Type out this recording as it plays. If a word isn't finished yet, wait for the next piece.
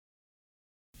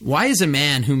Why is a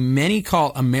man whom many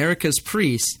call America's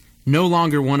priest no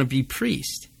longer want to be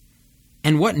priest?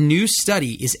 And what new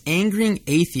study is angering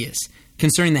atheists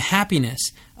concerning the happiness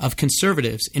of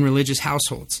conservatives in religious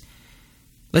households?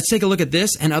 Let's take a look at this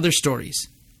and other stories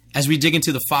as we dig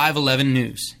into the 511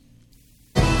 news.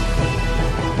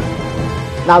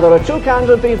 Now, there are two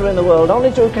kinds of people in the world,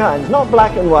 only two kinds, not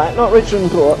black and white, not rich and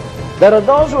poor. There are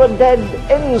those who are dead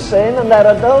in sin, and there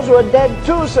are those who are dead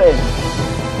to sin.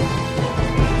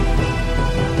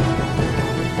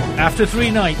 After 3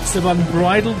 nights of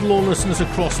unbridled lawlessness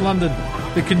across London,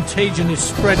 the contagion is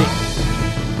spreading.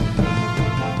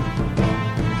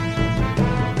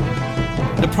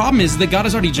 The problem is that God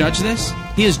has already judged this.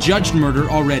 He has judged murder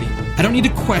already. I don't need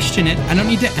to question it. I don't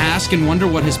need to ask and wonder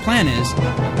what his plan is.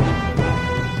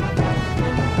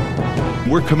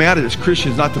 We're commanded as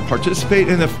Christians not to participate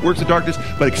in the works of darkness,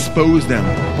 but expose them.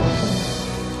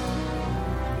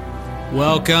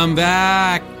 Welcome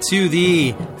back to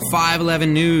the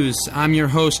 511 News. I'm your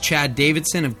host, Chad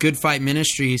Davidson of Good Fight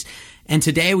Ministries, and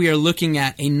today we are looking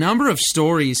at a number of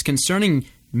stories concerning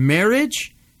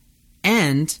marriage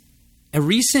and a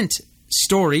recent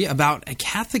story about a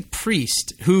Catholic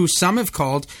priest who some have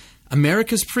called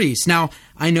America's priest. Now,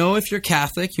 I know if you're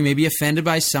Catholic, you may be offended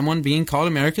by someone being called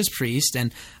America's priest,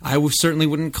 and I certainly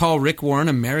wouldn't call Rick Warren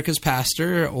America's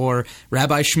pastor or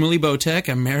Rabbi Shmuley Botek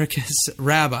America's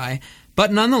rabbi.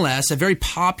 But nonetheless, a very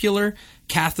popular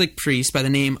Catholic priest by the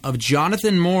name of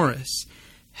Jonathan Morris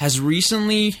has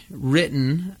recently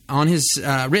written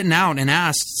out and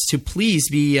asked to please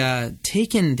be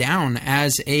taken down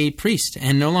as a priest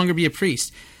and no longer be a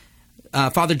priest.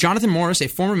 Father Jonathan Morris, a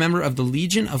former member of the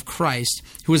Legion of Christ,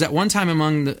 who was at one time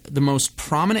among the most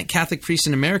prominent Catholic priests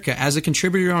in America as a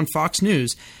contributor on Fox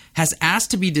News, has asked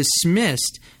to be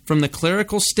dismissed from the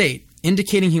clerical state,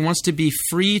 indicating he wants to be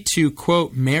free to,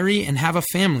 quote, marry and have a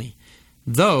family,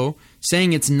 though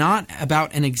saying it's not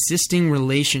about an existing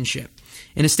relationship.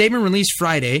 In a statement released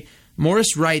Friday,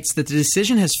 Morris writes that the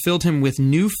decision has filled him with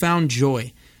newfound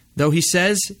joy, though he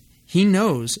says he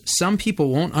knows some people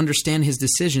won't understand his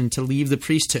decision to leave the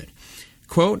priesthood.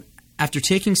 Quote, after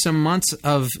taking some months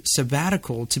of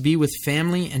sabbatical to be with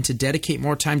family and to dedicate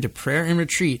more time to prayer and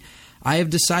retreat, I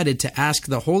have decided to ask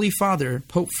the Holy Father,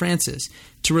 Pope Francis,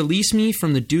 to release me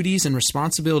from the duties and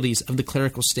responsibilities of the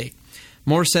clerical state.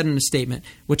 Moore said in a statement,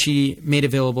 which he made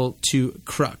available to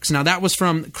Crux. Now, that was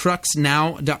from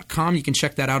cruxnow.com. You can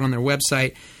check that out on their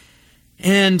website.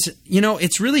 And,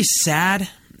 it's really sad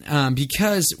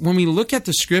because when we look at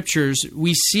the scriptures,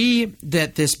 we see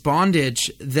that this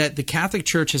bondage that the Catholic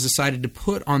Church has decided to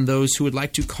put on those who would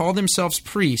like to call themselves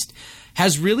priests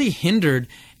has really hindered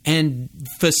and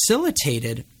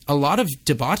facilitated a lot of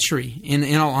debauchery,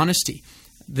 in all honesty.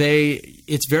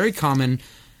 It's very common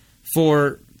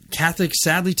for Catholics,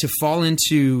 sadly, to fall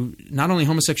into not only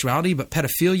homosexuality, but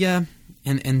pedophilia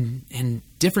and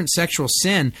different sexual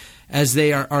sin as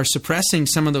they are suppressing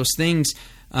some of those things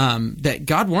that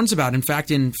God warns about. In fact,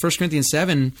 in 1 Corinthians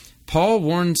 7, Paul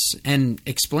warns and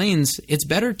explains it's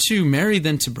better to marry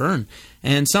than to burn.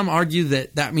 And some argue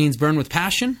that means burn with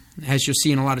passion, as you'll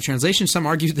see in a lot of translations. Some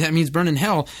argue that means burn in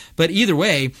hell. But either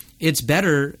way, it's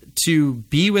better to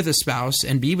be with a spouse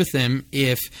and be with them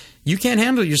if you can't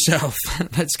handle yourself.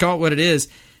 Let's call it what it is.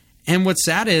 And what's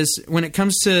sad is when it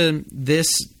comes to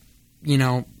this,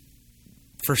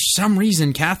 for some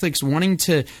reason, Catholics wanting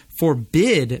to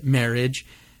forbid marriage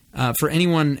for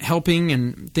anyone helping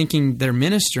and thinking they're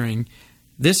ministering,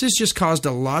 this has just caused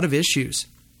a lot of issues.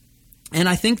 And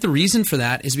I think the reason for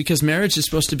that is because marriage is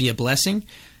supposed to be a blessing.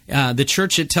 The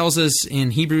church, it tells us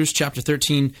in Hebrews chapter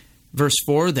 13, verse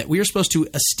 4, that we are supposed to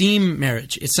esteem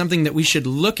marriage. It's something that we should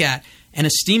look at and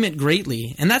esteem it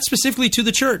greatly. And that's specifically to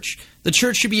the church. The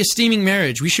church should be esteeming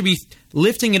marriage. We should be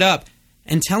lifting it up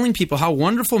and telling people how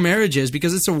wonderful marriage is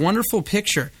because it's a wonderful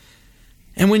picture.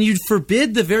 And when you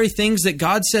forbid the very things that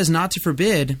God says not to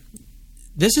forbid,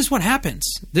 this is what happens.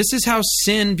 This is how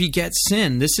sin begets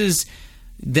sin. This is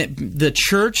the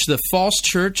church, the false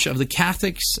church of the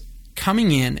Catholics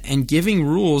coming in and giving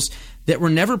rules that were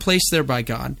never placed there by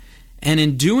God. And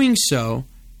in doing so,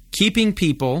 keeping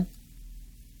people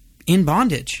in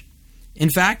bondage. In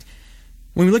fact,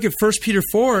 when we look at 1 Peter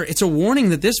 4, it's a warning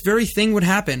that this very thing would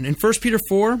happen. In 1 Peter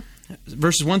 4,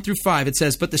 verses 1 through 5, it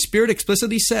says, "But the Spirit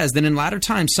explicitly says that in latter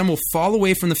times some will fall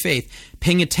away from the faith,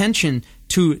 paying attention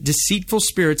to deceitful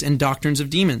spirits and doctrines of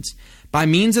demons, by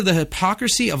means of the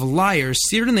hypocrisy of liars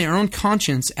seared in their own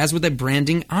conscience as with a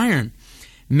branding iron.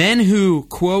 Men who,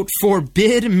 quote,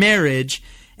 forbid marriage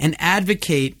and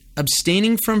advocate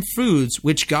abstaining from foods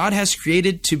which God has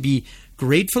created to be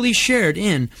gratefully shared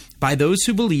in by those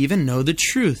who believe and know the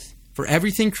truth." For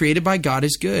everything created by God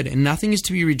is good, and nothing is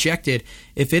to be rejected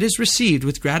if it is received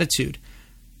with gratitude.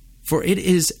 For it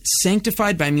is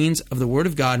sanctified by means of the word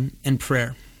of God and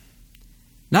prayer.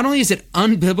 Not only is it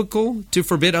unbiblical to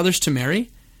forbid others to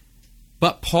marry,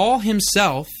 but Paul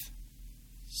himself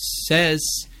says,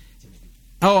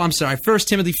 1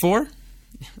 Timothy 4?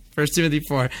 1 Timothy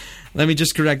 4. Let me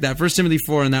just correct that. 1 Timothy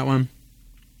 4 in that one.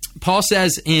 Paul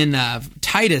says in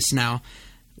Titus now,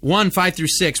 1, 5 through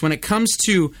 6, when it comes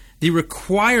to the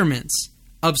requirements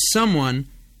of someone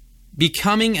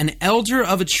becoming an elder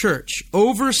of a church,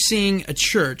 overseeing a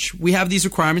church, we have these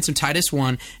requirements in Titus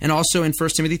 1 and also in 1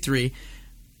 Timothy 3.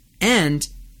 And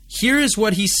here is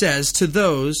what he says to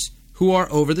those who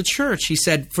are over the church. He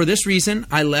said, "For this reason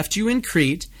I left you in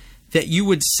Crete, that you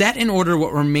would set in order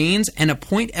what remains and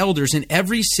appoint elders in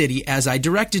every city as I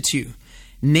directed to you.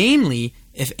 Namely,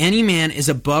 if any man is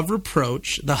above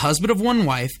reproach, the husband of one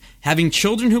wife, having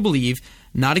children who believe,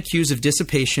 not accused of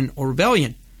dissipation or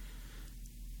rebellion."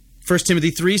 1 Timothy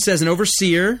 3 says, "An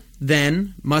overseer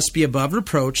then must be above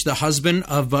reproach, the husband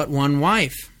of but one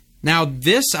wife." Now,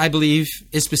 this, I believe,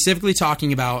 is specifically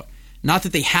talking about not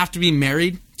that they have to be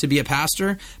married to be a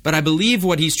pastor, but I believe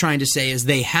what he's trying to say is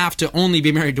they have to only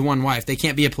be married to one wife. They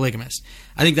can't be a polygamist.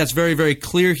 I think that's very, very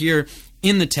clear here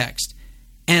in the text.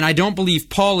 And I don't believe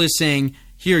Paul is saying,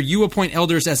 here, you appoint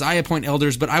elders as I appoint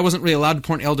elders, but I wasn't really allowed to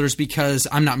appoint elders because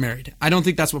I'm not married. I don't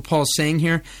think that's what Paul's saying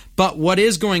here. But what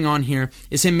is going on here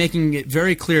is him making it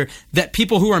very clear that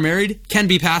people who are married can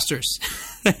be pastors.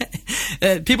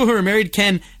 People who are married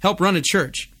can help run a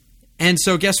church. And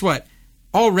so guess what?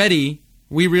 Already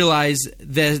we realize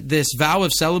that this vow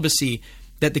of celibacy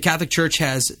that the Catholic Church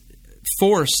has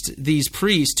forced these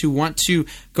priests who want to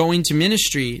go into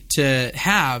ministry to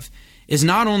have is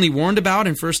not only warned about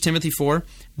in 1 Timothy 4,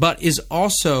 but is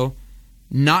also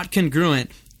not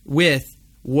congruent with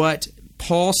what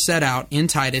Paul set out in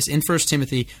Titus, in 1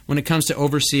 Timothy, when it comes to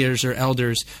overseers or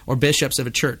elders or bishops of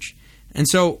a church. And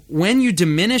so when you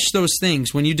diminish those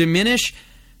things, when you diminish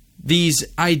these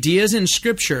ideas in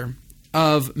Scripture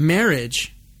of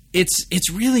marriage, it's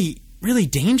really, really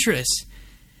dangerous.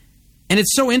 And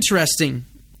it's so interesting,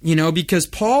 because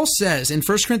Paul says in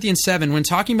 1 Corinthians 7, when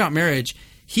talking about marriage,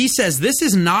 he says this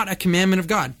is not a commandment of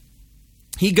God.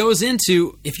 He goes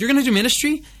into, if you're going to do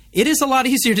ministry, it is a lot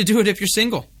easier to do it if you're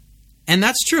single. And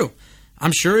that's true.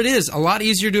 I'm sure it is a lot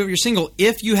easier to do it if you're single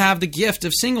if you have the gift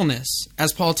of singleness,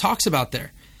 as Paul talks about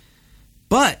there.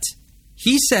 But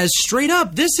he says straight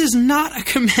up, this is not a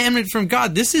commandment from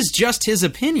God. This is just his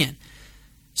opinion.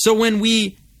 So when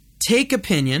we take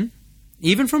opinion,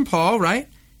 even from Paul, right?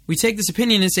 We take this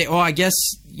opinion and say, I guess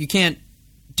you can't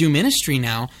do ministry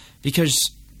now because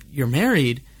you're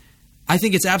married. I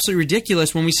think it's absolutely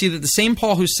ridiculous when we see that the same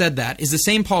Paul who said that is the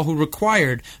same Paul who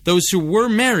required those who were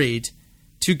married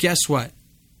to, guess what?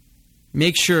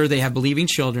 Make sure they have believing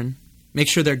children. Make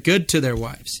sure they're good to their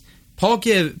wives. Paul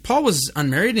was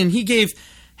unmarried, and he gave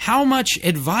how much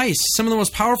advice, some of the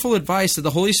most powerful advice that the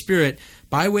Holy Spirit,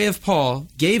 by way of Paul,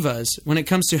 gave us when it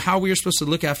comes to how we are supposed to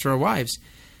look after our wives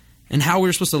and how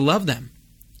we're supposed to love them.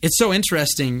 It's so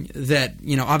interesting that,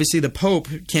 obviously the Pope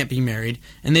can't be married,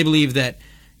 and they believe that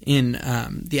in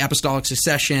the apostolic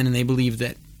succession, and they believe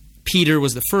that Peter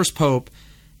was the first pope.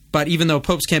 But even though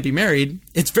popes can't be married,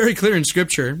 it's very clear in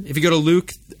Scripture. If you go to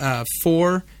Luke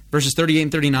 4, verses 38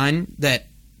 and 39, that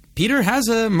Peter has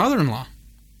a mother-in-law.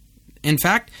 In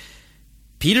fact,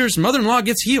 Peter's mother-in-law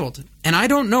gets healed. And I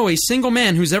don't know a single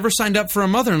man who's ever signed up for a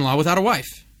mother-in-law without a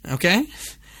wife. Okay?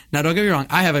 Now, don't get me wrong.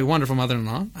 I have a wonderful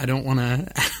mother-in-law. I don't want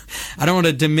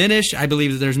to diminish. I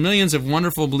believe that there's millions of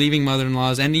wonderful believing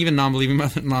mother-in-laws and even non-believing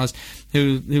mother-in-laws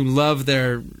who love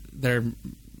their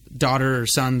daughter or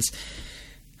son's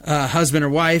husband or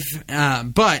wife.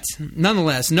 But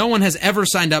nonetheless, no one has ever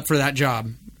signed up for that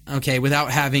job, okay, without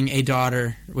having a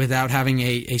daughter, without having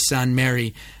a son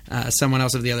marry someone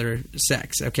else of the other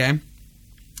sex, okay?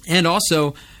 And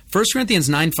also, 1 Corinthians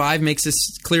 9:5 makes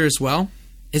this clear as well.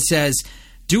 It says,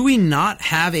 "Do we not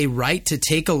have a right to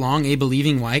take along a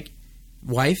believing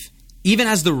wife, even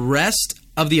as the rest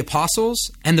of the apostles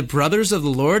and the brothers of the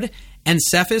Lord?" And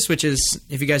Cephas, which is,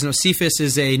 if you guys know, Cephas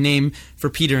is a name for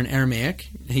Peter in Aramaic.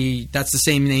 That's the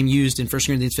same name used in 1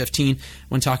 Corinthians 15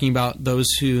 when talking about those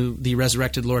who the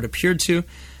resurrected Lord appeared to.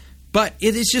 But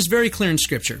it is just very clear in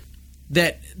Scripture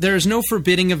that there is no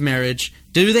forbidding of marriage.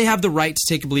 Do they have the right to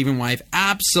take a believing wife?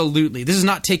 Absolutely. This is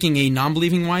not taking a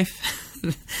non-believing wife.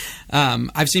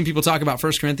 I've seen people talk about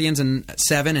 1 Corinthians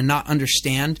 7 and not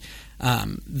understand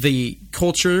the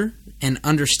culture and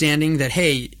understanding that,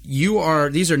 hey,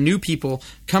 these are new people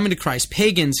coming to Christ,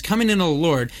 pagans coming into the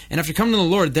Lord, and after coming to the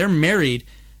Lord, they're married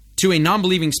to a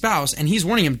non-believing spouse, and he's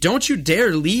warning him, don't you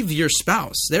dare leave your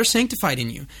spouse. They're sanctified in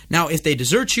you. Now, if they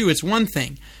desert you, it's one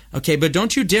thing, okay, but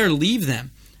don't you dare leave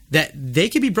them, that they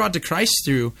could be brought to Christ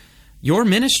through your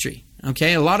ministry,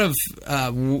 okay? A lot of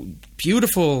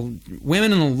beautiful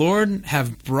women in the Lord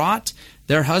have brought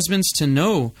their husbands to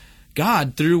know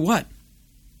God through what?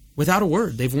 Without a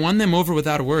word. They've won them over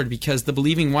without a word because the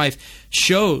believing wife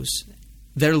shows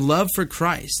their love for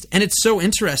Christ. And it's so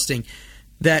interesting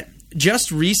that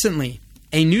just recently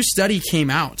a new study came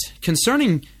out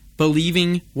concerning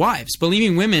believing wives,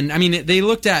 believing women. I mean, they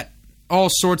looked at all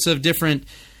sorts of different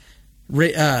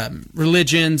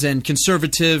religions and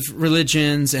conservative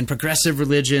religions and progressive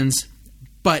religions.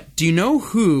 But do you know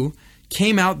who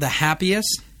came out the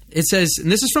happiest? It says,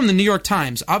 and this is from the New York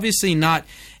Times, obviously not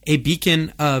a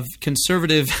beacon of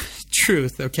conservative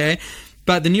truth, okay?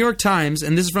 But the New York Times,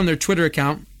 and this is from their Twitter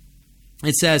account,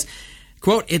 it says,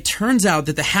 quote, "It turns out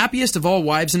that the happiest of all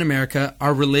wives in America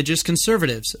are religious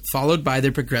conservatives, followed by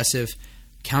their progressive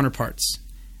counterparts."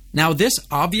 Now, this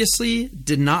obviously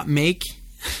did not make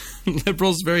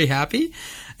liberals very happy.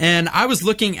 And I was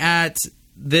looking at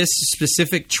this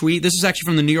specific tweet. This is actually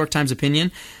from the New York Times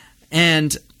Opinion.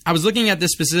 And I was looking at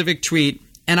this specific tweet,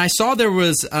 and I saw there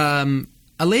was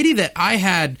a lady that I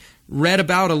had read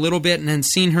about a little bit and then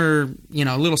seen her,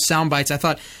 little sound bites. I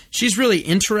thought she's really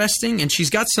interesting, and she's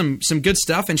got some good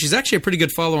stuff, and she's actually a pretty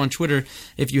good follow on Twitter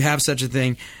if you have such a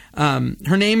thing.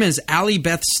 Her name is Allie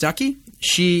Beth Stuckey.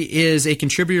 She is a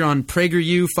contributor on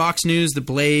PragerU, Fox News, The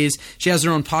Blaze. She has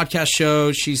her own podcast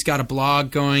show. She's got a blog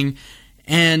going.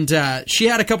 And she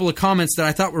had a couple of comments that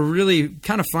I thought were really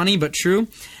kind of funny but true.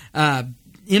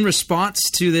 In response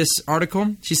to this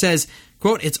article, she says,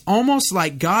 quote, "It's almost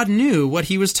like God knew what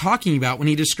he was talking about when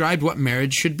he described what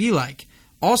marriage should be like.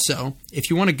 Also, if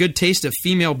you want a good taste of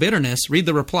female bitterness, read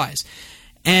the replies."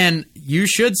 And you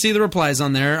should see the replies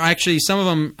on there. Actually, some of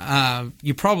them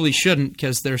you probably shouldn't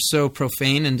because they're so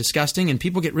profane and disgusting, and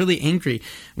people get really angry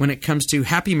when it comes to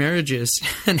happy marriages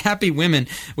and happy women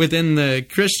within the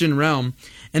Christian realm.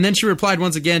 And then she replied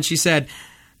once again, she said,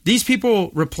 "These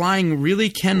people replying really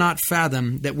cannot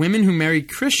fathom that women who marry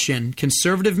Christian,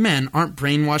 conservative men aren't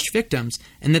brainwashed victims,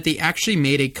 and that they actually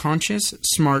made a conscious,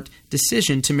 smart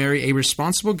decision to marry a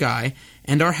responsible guy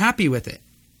and are happy with it.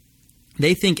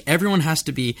 They think everyone has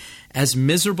to be as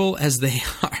miserable as they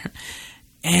are."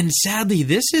 And sadly,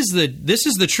 this is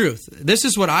the truth. This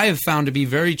is what I have found to be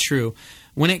very true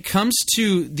when it comes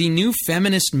to the new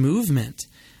feminist movement.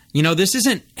 This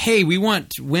isn't, hey, we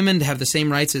want women to have the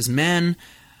same rights as men.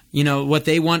 What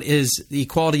they want is the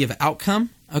equality of outcome,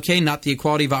 okay, not the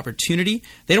equality of opportunity.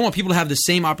 They don't want people to have the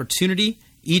same opportunity,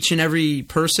 each and every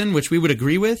person, which we would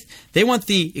agree with. They want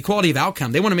the equality of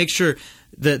outcome. They want to make sure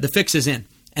the fix is in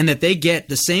and that they get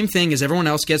the same thing as everyone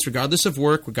else gets, regardless of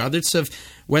work, regardless of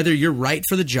whether you're right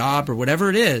for the job or whatever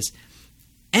it is.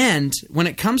 And when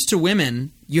it comes to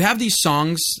women, you have these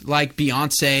songs like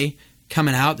Beyonce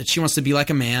coming out that she wants to be like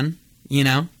a man,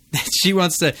 that she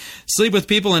wants to sleep with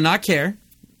people and not care.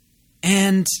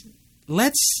 And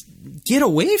let's get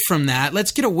away from that.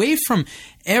 Let's get away from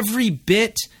every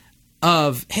bit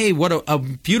of, hey, what a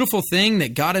beautiful thing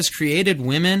that God has created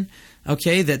women,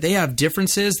 okay, that they have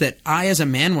differences that I as a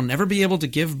man will never be able to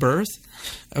give birth,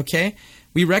 okay?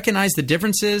 We recognize the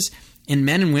differences in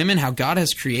men and women, how God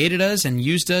has created us and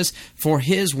used us for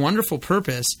his wonderful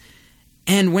purpose.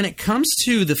 And when it comes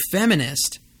to the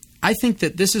feminist, I think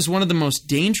that this is one of the most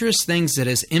dangerous things that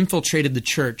has infiltrated the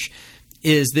church,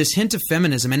 is this hint of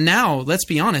feminism. And now, let's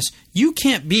be honest, you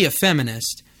can't be a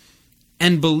feminist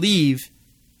and believe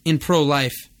in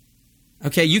pro-life.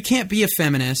 Okay, you can't be a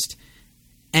feminist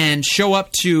and show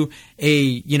up to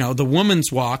the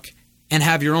woman's walk and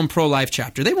have your own pro-life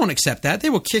chapter. They won't accept that. They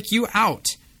will kick you out.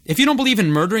 If you don't believe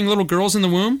in murdering little girls in the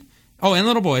womb, and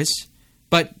little boys,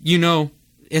 but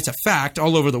it's a fact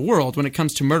all over the world when it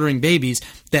comes to murdering babies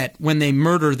that when they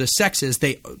murder the sexes,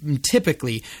 they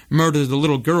typically murder the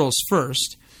little girls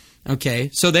first. Okay,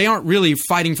 so they aren't really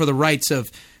fighting for the rights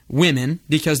of women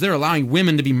because they're allowing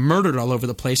women to be murdered all over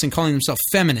the place and calling themselves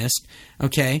feminist.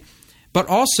 Okay, but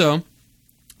also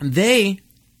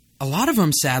a lot of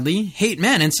them sadly hate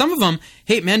men, and some of them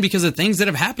hate men because of things that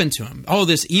have happened to them. Oh,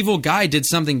 this evil guy did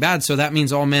something bad, so that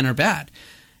means all men are bad.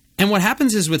 And what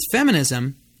happens is with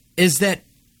feminism is that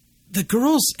the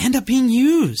girls end up being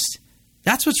used.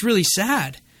 That's what's really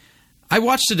sad. I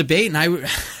watched a debate and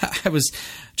I was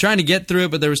trying to get through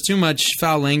it, but there was too much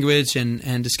foul language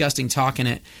and disgusting talk in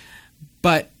it.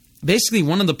 But basically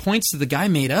one of the points that the guy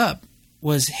made up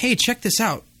was, hey, check this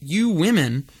out. You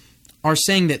women are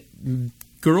saying that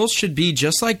girls should be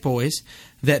just like boys,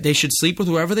 that they should sleep with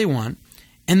whoever they want,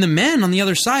 And the men on the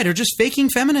other side are just faking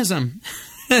feminism.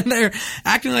 And they're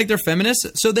acting like they're feminists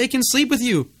so they can sleep with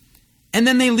you. And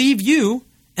then they leave you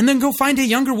and then go find a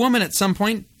younger woman at some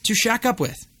point to shack up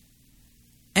with.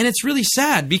 And it's really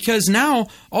sad because now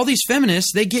all these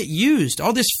feminists, they get used.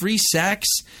 All this free sex,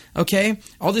 okay?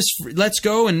 All this, let's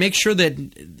go and make sure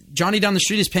that Johnny down the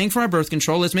street is paying for my birth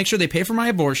control. Let's make sure they pay for my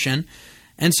abortion.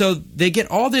 And so they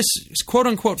get all this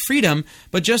quote-unquote freedom,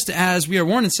 but just as we are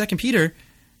warned in 2 Peter,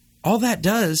 all that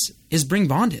does is bring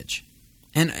bondage.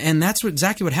 And that's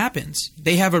exactly what happens.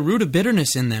 They have a root of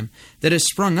bitterness in them that has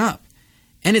sprung up.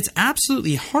 And it's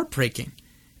absolutely heartbreaking.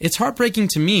 It's heartbreaking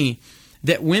to me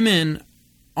that women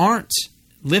aren't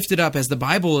lifted up as the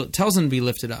Bible tells them to be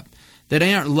lifted up, that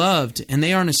they aren't loved and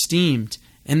they aren't esteemed,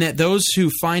 and that those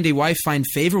who find a wife find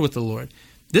favor with the Lord.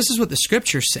 This is what the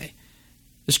Scriptures say.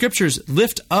 The Scriptures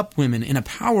lift up women in a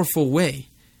powerful way,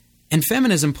 and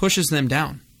feminism pushes them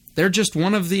down. They're just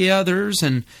one of the others,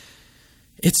 and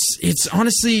it's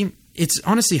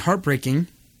honestly heartbreaking.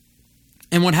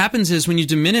 And what happens is when you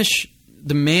diminish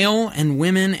the male and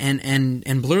women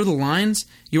and blur the lines,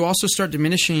 you also start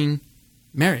diminishing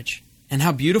marriage and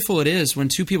how beautiful it is when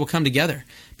two people come together.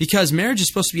 Because marriage is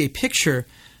supposed to be a picture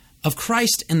of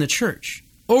Christ and the church.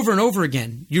 Over and over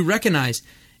again, you recognize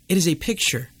it is a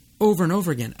picture over and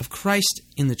over again of Christ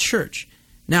in the church.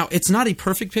 Now, it's not a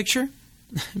perfect picture.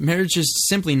 Marriage is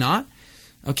simply not.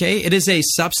 Okay? It is a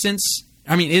substance.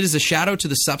 It is a shadow to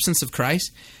the substance of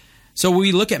Christ. So when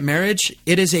we look at marriage,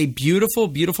 it is a beautiful,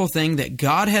 beautiful thing that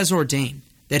God has ordained,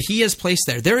 that He has placed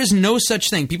there. There is no such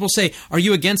thing. People say, are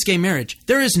you against gay marriage?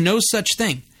 There is no such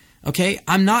thing. Okay?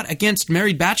 I'm not against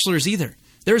married bachelors either.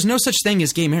 There is no such thing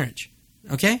as gay marriage.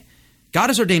 Okay? God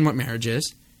has ordained what marriage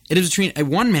is. It is between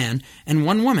one man and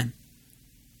one woman.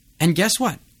 And guess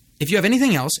what? If you have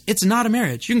anything else, it's not a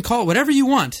marriage. You can call it whatever you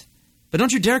want, but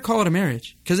don't you dare call it a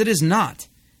marriage, because it is not.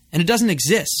 And it doesn't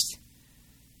exist.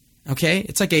 Okay?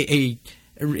 It's like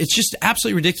it's just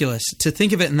absolutely ridiculous to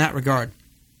think of it in that regard.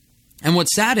 And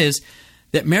what's sad is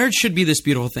that marriage should be this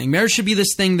beautiful thing. Marriage should be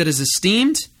this thing that is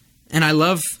esteemed. And I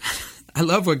love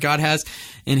what God has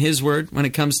in His Word when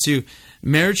it comes to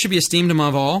marriage should be esteemed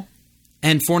above all,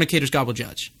 and fornicators God will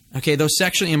judge. Okay, those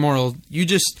sexually immoral, you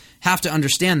just have to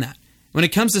understand that. When it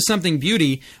comes to something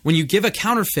beauty, when you give a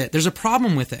counterfeit, there's a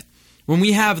problem with it. When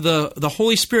we have the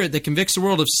Holy Spirit that convicts the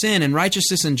world of sin and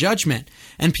righteousness and judgment,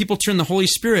 and people turn the Holy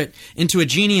Spirit into a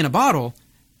genie in a bottle,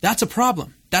 that's a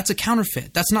problem. That's a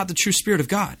counterfeit. That's not the true Spirit of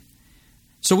God.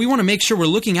 So we want to make sure we're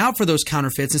looking out for those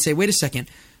counterfeits and say, wait a second,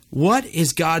 what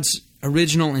is God's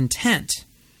original intent?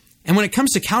 And when it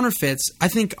comes to counterfeits, I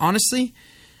think honestly,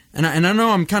 and I know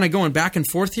I'm kind of going back and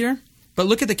forth here, but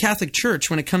look at the Catholic Church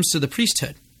when it comes to the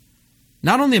priesthood.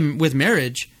 Not only with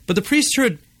marriage, but the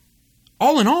priesthood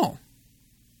all in all.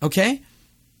 Okay?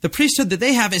 The priesthood that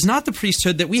they have is not the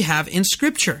priesthood that we have in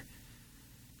Scripture.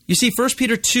 You see, 1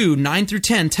 Peter 2, 9 through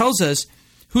 10 tells us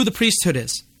who the priesthood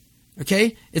is.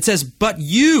 Okay? It says, but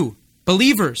you,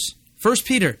 believers, 1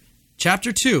 Peter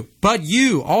chapter 2, but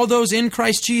you, all those in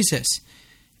Christ Jesus,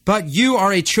 but you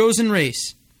are a chosen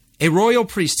race, a royal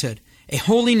priesthood, a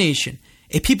holy nation,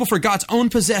 a people for God's own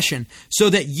possession, so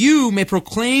that you may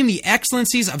proclaim the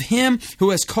excellencies of Him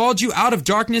who has called you out of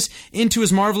darkness into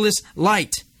His marvelous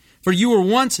light. For you were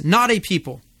once not a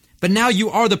people, but now you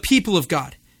are the people of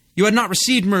God. You had not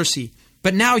received mercy,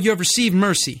 but now you have received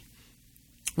mercy.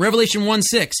 Revelation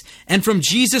 1:6, and from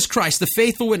Jesus Christ, the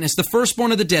faithful witness, the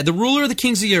firstborn of the dead, the ruler of the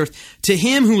kings of the earth, to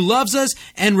Him who loves us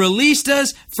and released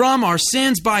us from our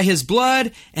sins by His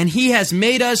blood, and He has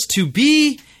made us to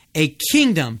be a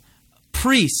kingdom,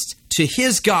 priest to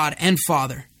His God and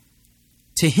Father.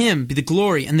 To Him be the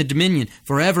glory and the dominion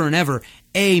forever and ever.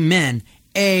 Amen.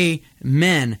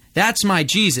 Amen. That's my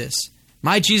Jesus.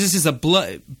 My Jesus is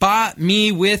bought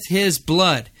me with His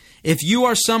blood. If you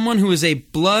are someone who is a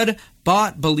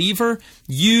blood-bought believer,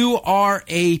 you are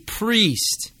a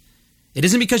priest. It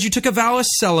isn't because you took a vow of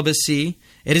celibacy.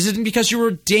 It isn't because you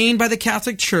were ordained by the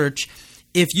Catholic Church.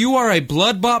 If you are a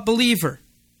blood-bought believer,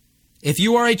 if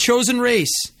you are a chosen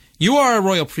race, you are a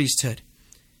royal priesthood.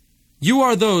 You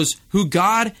are those who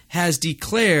God has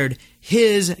declared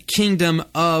His kingdom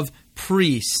of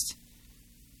priests.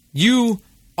 You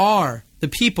are the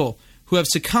people who have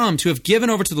succumbed, who have given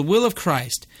over to the will of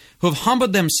Christ, who have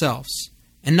humbled themselves,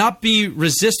 and not be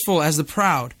resistful as the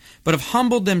proud, but have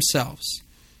humbled themselves.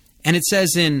 And it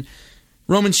says in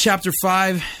Romans chapter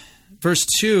 5, verse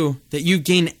 2, that you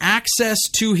gain access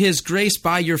to His grace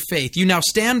by your faith. You now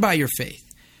stand by your faith.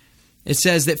 It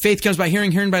says that faith comes by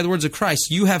hearing, hearing by the words of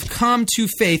Christ. You have come to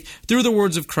faith through the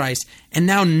words of Christ, and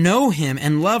now know Him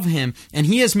and love Him, and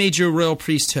He has made you a royal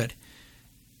priesthood.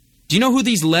 Do you know who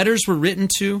these letters were written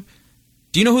to?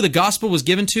 Do you know who the gospel was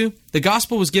given to? The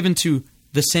gospel was given to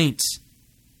the saints.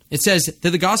 It says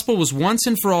that the gospel was once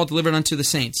and for all delivered unto the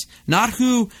saints. Not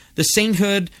who the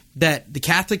sainthood that the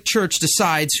Catholic Church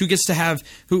decides who gets to have,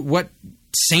 what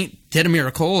saint did a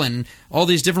miracle and all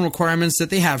these different requirements that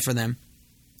they have for them.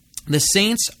 The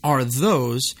saints are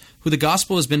those who the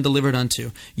gospel has been delivered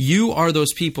unto. You are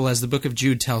those people, as the book of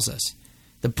Jude tells us.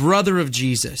 The brother of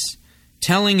Jesus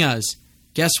telling us,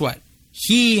 guess what?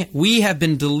 We have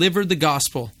been delivered the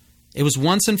gospel. It was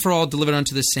once and for all delivered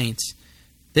unto the saints.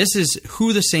 This is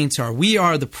who the saints are. We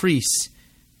are the priests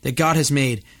that God has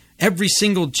made. Every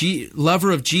single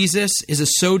lover of Jesus is a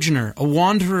sojourner, a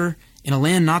wanderer in a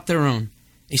land not their own,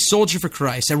 a soldier for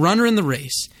Christ, a runner in the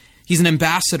race. He's an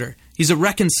ambassador. He's a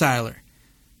reconciler.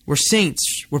 We're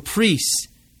saints. We're priests.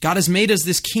 God has made us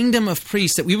this kingdom of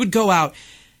priests that we would go out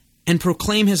and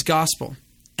proclaim his gospel.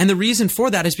 And the reason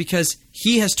for that is because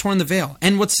he has torn the veil.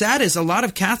 And what's sad is a lot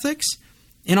of Catholics,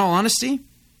 in all honesty,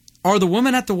 are the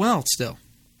woman at the well still,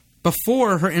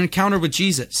 before her encounter with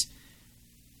Jesus.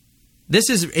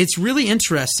 It's really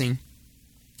interesting.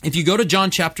 If you go to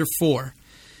John chapter 4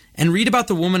 and read about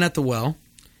the woman at the well,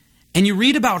 and you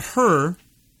read about her,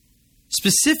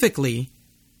 specifically,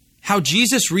 how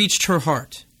Jesus reached her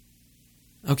heart.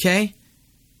 Okay?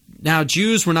 Now,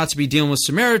 Jews were not to be dealing with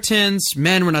Samaritans,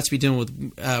 men were not to be dealing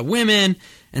with women,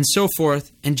 and so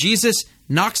forth. And Jesus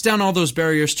knocks down all those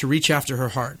barriers to reach after her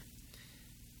heart.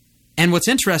 And what's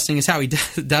interesting is how he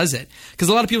does it. Because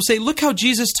a lot of people say, look how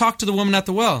Jesus talked to the woman at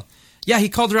the well. Yeah, he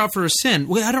called her out for her sin.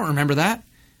 Well, I don't remember that.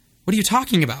 What are you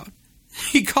talking about?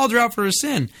 He called her out for her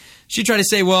sin. She tried to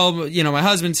say, well, my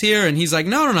husband's here. And he's like,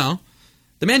 no.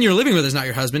 The man you're living with is not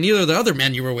your husband. Neither are the other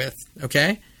men you were with.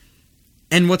 Okay?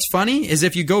 And what's funny is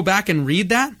if you go back and read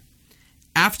that,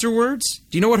 afterwards,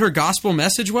 do you know what her gospel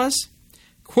message was?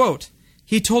 Quote,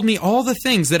 he told me all the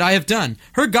things that I have done.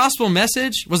 Her gospel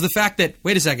message was the fact that,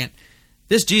 wait a second,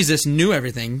 this Jesus knew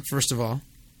everything, first of all.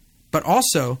 But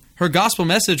also, her gospel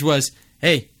message was,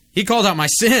 hey, he called out my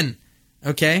sin.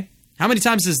 Okay? How many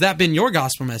times has that been your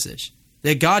gospel message?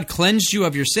 That God cleansed you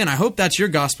of your sin. I hope that's your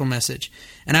gospel message.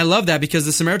 And I love that because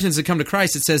the Samaritans that come to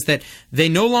Christ, it says that they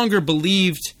no longer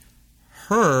believed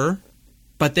her,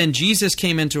 but then Jesus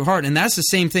came into her heart. And that's the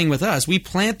same thing with us. We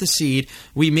plant the seed,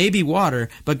 we maybe water,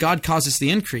 but God causes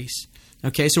the increase.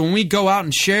 Okay, so when we go out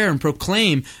and share and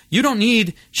proclaim, she didn't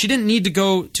need to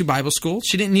go to Bible school.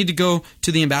 She didn't need to go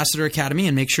to the Ambassador Academy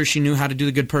and make sure she knew how to do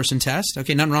the good person test.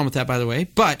 Okay, nothing wrong with that, by the way.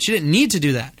 But she didn't need to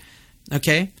do that.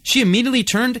 Okay, she immediately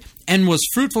turned and was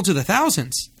fruitful to the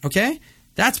thousands. Okay,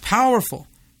 that's powerful.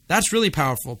 That's really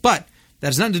powerful. But that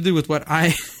has nothing to do with what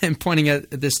I am pointing at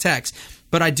this text.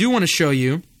 But I do want to show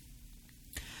you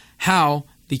how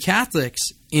the Catholics,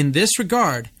 in this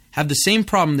regard, have the same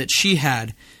problem that she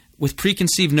had with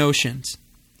preconceived notions.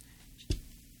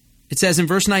 It says in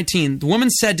verse 19, the woman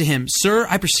said to him, Sir,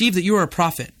 I perceive that you are a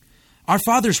prophet. Our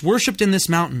fathers worshipped in this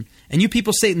mountain, and you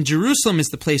people say in Jerusalem is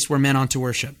the place where men ought to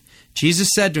worship. Jesus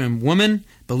said to him, Woman,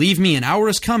 believe me, an hour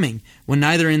is coming when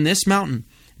neither in this mountain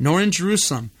nor in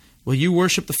Jerusalem will you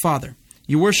worship the Father.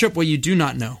 You worship what you do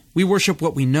not know. We worship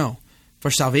what we know, for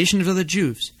salvation is of the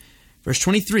Jews. Verse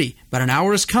 23, But an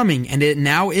hour is coming, and it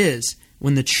now is,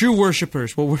 when the true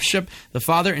worshipers will worship the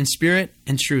Father in spirit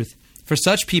and truth. For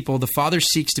such people, the Father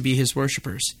seeks to be his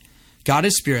worshipers. God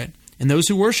is spirit, and those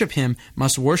who worship him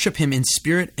must worship him in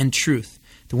spirit and truth.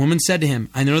 The woman said to him,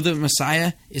 I know that the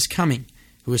Messiah is coming,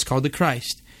 who is called the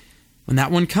Christ. When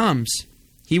that one comes,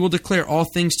 he will declare all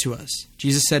things to us.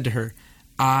 Jesus said to her,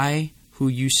 I, who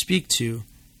you speak to,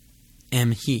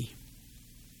 am he.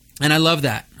 And I love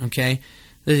that, okay?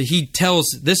 He tells,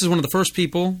 this is one of the first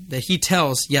people that he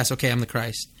tells, yes, okay, I'm the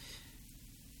Christ.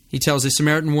 He tells the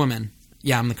Samaritan woman,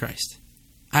 yeah, I'm the Christ.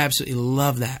 I absolutely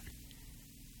love that.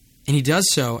 And he does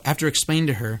so after explaining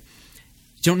to her,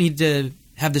 you don't need to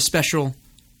have this special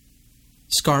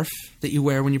scarf that you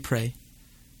wear when you pray.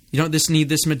 You don't need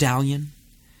this medallion.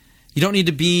 You don't need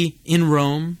to be in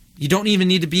Rome. You don't even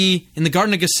need to be in the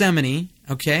Garden of Gethsemane,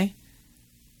 okay?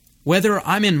 Whether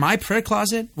I'm in my prayer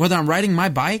closet, whether I'm riding my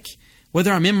bike,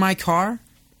 whether I'm in my car,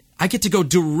 I get to go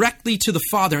directly to the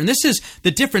Father. And this is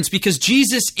the difference because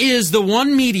Jesus is the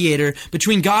one mediator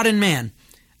between God and man.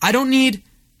 I don't need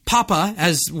Papa,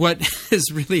 as what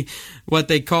is really what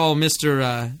they call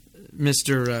the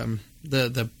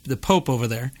Pope over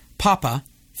there, Papa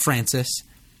Francis.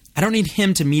 I don't need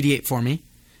him to mediate for me.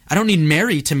 I don't need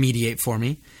Mary to mediate for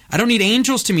me. I don't need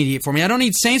angels to mediate for me. I don't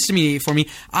need saints to mediate for me.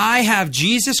 I have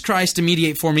Jesus Christ to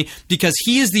mediate for me because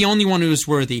he is the only one who is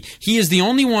worthy. He is the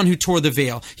only one who tore the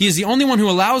veil. He is the only one who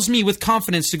allows me with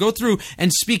confidence to go through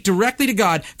and speak directly to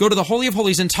God, go to the Holy of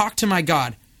Holies and talk to my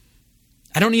God.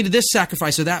 I don't need this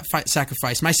sacrifice or that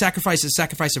sacrifice. My sacrifice is a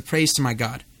sacrifice of praise to my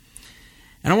God.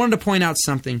 And I wanted to point out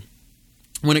something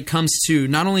when it comes to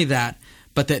not only that,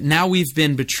 but that now we've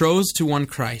been betrothed to one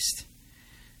Christ.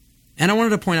 And I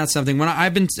wanted to point out something. When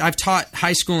I've taught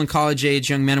high school and college age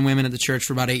young men and women at the church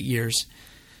for about 8 years.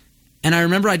 And I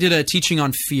remember I did a teaching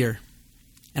on fear.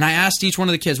 And I asked each one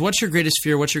of the kids, what's your greatest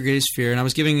fear? What's your greatest fear? And I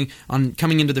was giving on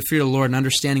coming into the fear of the Lord and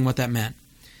understanding what that meant.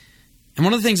 And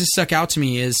one of the things that stuck out to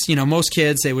me is, most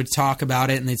kids, they would talk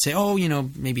about it and they'd say,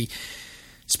 maybe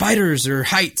spiders or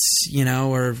heights,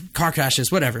 or car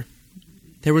crashes, whatever.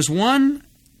 There was one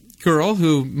girl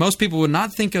who most people would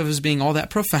not think of as being all that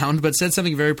profound, but said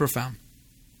something very profound.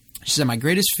 She said, my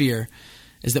greatest fear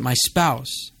is that my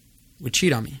spouse would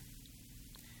cheat on me.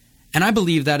 And I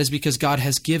believe that is because God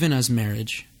has given us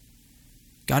marriage.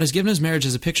 God has given us marriage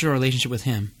as a picture of our relationship with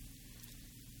him.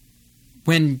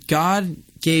 When God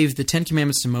gave the 10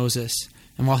 Commandments to Moses,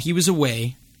 and while he was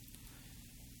away,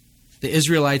 the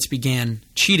Israelites began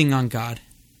cheating on God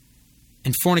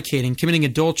and fornicating, committing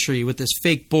adultery with this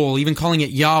fake bull, even calling it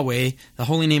Yahweh, the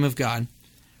holy name of God.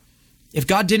 If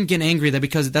God didn't get angry,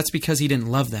 that's because he didn't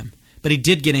love them. But he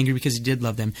did get angry because he did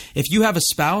love them. If you have a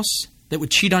spouse that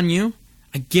would cheat on you,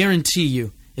 I guarantee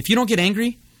you, if you don't get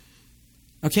angry,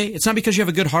 okay, it's not because you have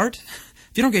a good heart.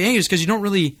 If you don't get angry, it's because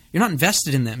you're not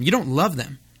invested in them. You don't love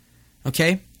them.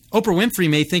 Okay? Oprah Winfrey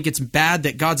may think it's bad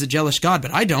that God's a jealous God,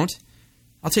 but I don't.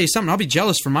 I'll tell you something, I'll be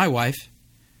jealous for my wife.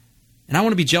 And I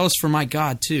want to be jealous for my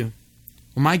God too.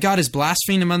 When my God is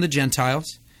blasphemed among the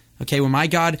Gentiles, okay, when my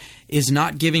God is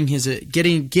not getting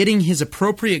his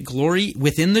appropriate glory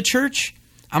within the church,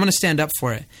 I'm going to stand up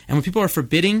for it. And when people are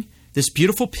forbidding this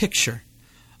beautiful picture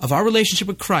of our relationship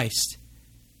with Christ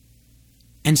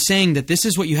and saying that this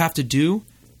is what you have to do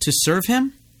to serve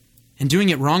him and doing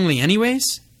it wrongly anyways,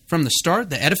 from the start,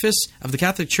 the edifice of the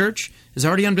Catholic Church is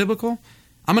already unbiblical,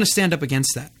 I'm going to stand up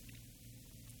against that.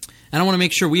 And I want to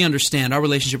make sure we understand our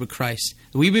relationship with Christ.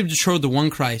 That we've been betrothed to one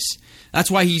Christ.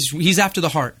 That's why he's after the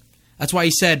heart. That's why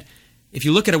he said, if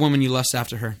you look at a woman, you lust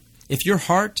after her. If your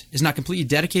heart is not completely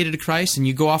dedicated to Christ and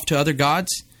you go off to other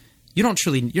gods, you're not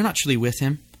truly with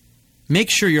him. Make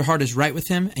sure your heart is right with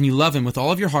him and you love him with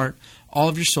all of your heart, all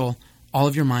of your soul, all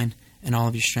of your mind, and all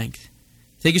of your strength.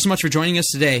 Thank you so much for joining us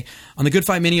today on the Good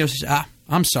Fight Mini.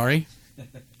 I'm sorry.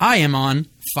 I am on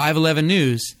 511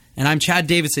 News, and I'm Chad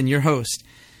Davidson, your host.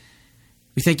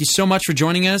 We thank you so much for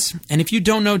joining us. And if you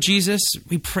don't know Jesus,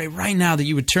 we pray right now that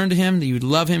you would turn to him, that you would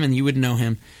love him, and you would know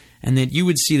him, and that you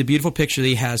would see the beautiful picture that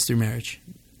he has through marriage.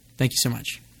 Thank you so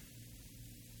much.